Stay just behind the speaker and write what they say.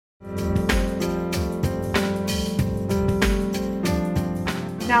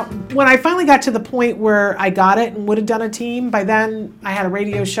Now, when I finally got to the point where I got it and would have done a team, by then I had a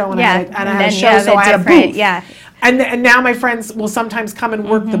radio show and I had a show, so I had a booth. Yeah. And now my friends will sometimes come and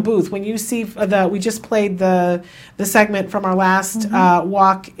work the booth. When you see we just played the segment from our last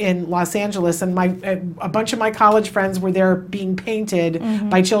walk in Los Angeles, and a bunch of my college friends were there being painted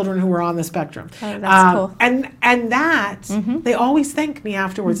by children who were on the spectrum. Oh, that's cool. And that they always thank me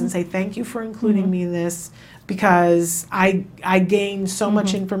afterwards and say, thank you for including me in this, because I gained so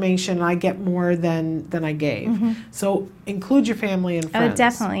much information and I get more than I gave. So include your family and friends. Oh,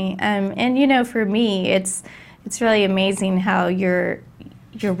 definitely. And for me, it's really amazing how your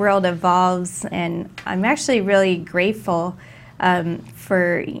world evolves, and I'm actually really grateful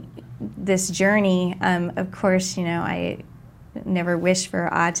for this journey. Of course, I never wished for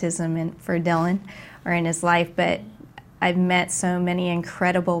autism for Dylan or in his life, but I've met so many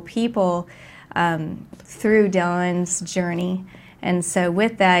incredible people through Dylan's journey. And so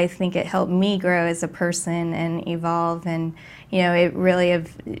with that, I think it helped me grow as a person and evolve, and it really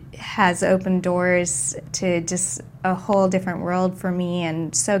has opened doors to just a whole different world for me,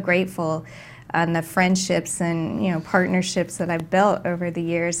 and so grateful on the friendships and partnerships that I've built over the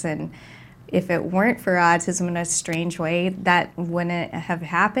years. And if it weren't for autism in a strange way, that wouldn't have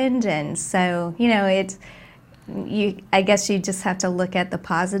happened. And so I guess you just have to look at the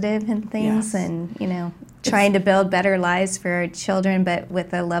positive in things, and trying to build better lives for our children, but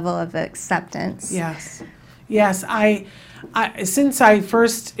with a level of acceptance. Yes. I since I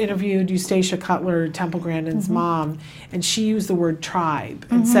first interviewed Eustacia Cutler, Temple Grandin's mom, and she used the word tribe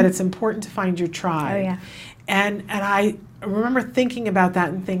and said it's important to find your tribe. Oh, yeah. And I remember thinking about that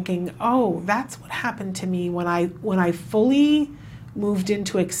and thinking, oh, that's what happened to me when I fully moved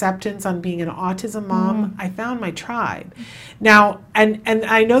into acceptance on being an autism mom. I found my tribe. Now, and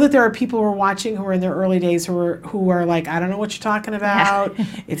I know that there are people who are watching who are in their early days who are like, I don't know what you're talking about.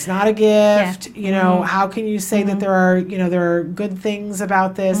 It's not a gift. How can you say that there are good things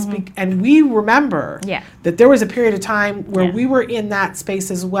about this? And we remember that there was a period of time where we were in that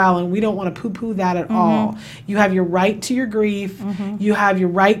space as well, and we don't want to poo-poo that at all. You have your right to your grief. You have your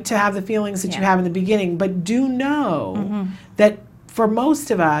right to have the feelings that you have in the beginning, but do know that for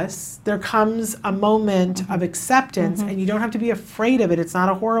most of us, there comes a moment of acceptance, and you don't have to be afraid of it. It's not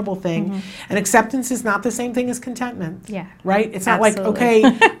a horrible thing. And acceptance is not the same thing as contentment. Right? It's not like, okay,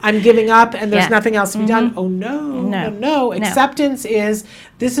 I'm giving up and there's nothing else to be done. Oh, no. Acceptance is,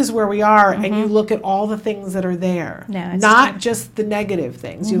 this is where we are, and you look at all the things that are there. Not just the negative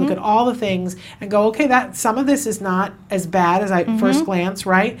things. You look at all the things and go, okay, some of this is not as bad as I first glance,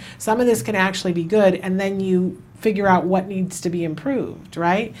 right? Some of this can actually be good, and then you figure out what needs to be improved,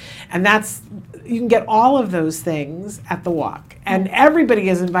 right? And you can get all of those things at the walk. And everybody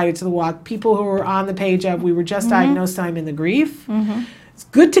is invited to the walk. People who are on the page of, we were just diagnosed, I'm in the grief. It's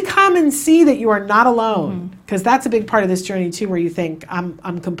good to come and see that you are not alone, because that's a big part of this journey too, where you think,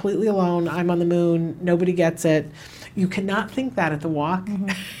 I'm completely alone, I'm on the moon, nobody gets it. You cannot think that at the walk.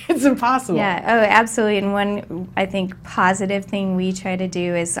 It's impossible. Yeah, oh, absolutely. And one, I think, positive thing we try to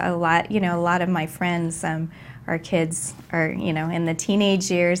do is a lot of my friends, our kids are, in the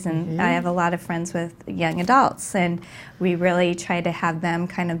teenage years, and I have a lot of friends with young adults, and we really try to have them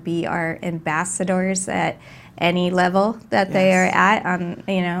kind of be our ambassadors at any level that they are at on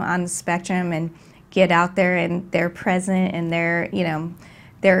the spectrum, and get out there, and they're present, and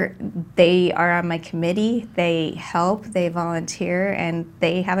they are on my committee, they help, they volunteer, and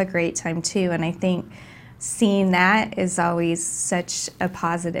they have a great time too. And I think seeing that is always such a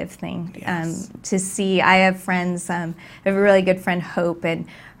positive thing. To see. I have friends, I have a really good friend, Hope, and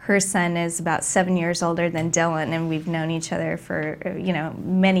her son is about 7 years older than Dylan, and we've known each other for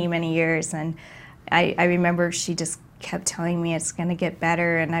many, many years. And I remember she just kept telling me it's going to get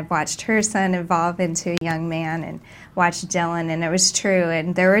better, and I've watched her son evolve into a young man, and watched Dylan, and it was true.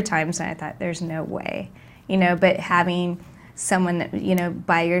 And there were times when I thought, there's no way, but having someone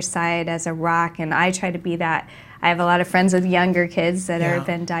by your side as a rock, and I try to be that. I have a lot of friends with younger kids that have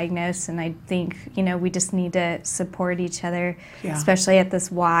been diagnosed, and I think we just need to support each other, especially at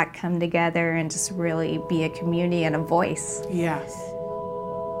this walk, come together and just really be a community and a voice. Yes.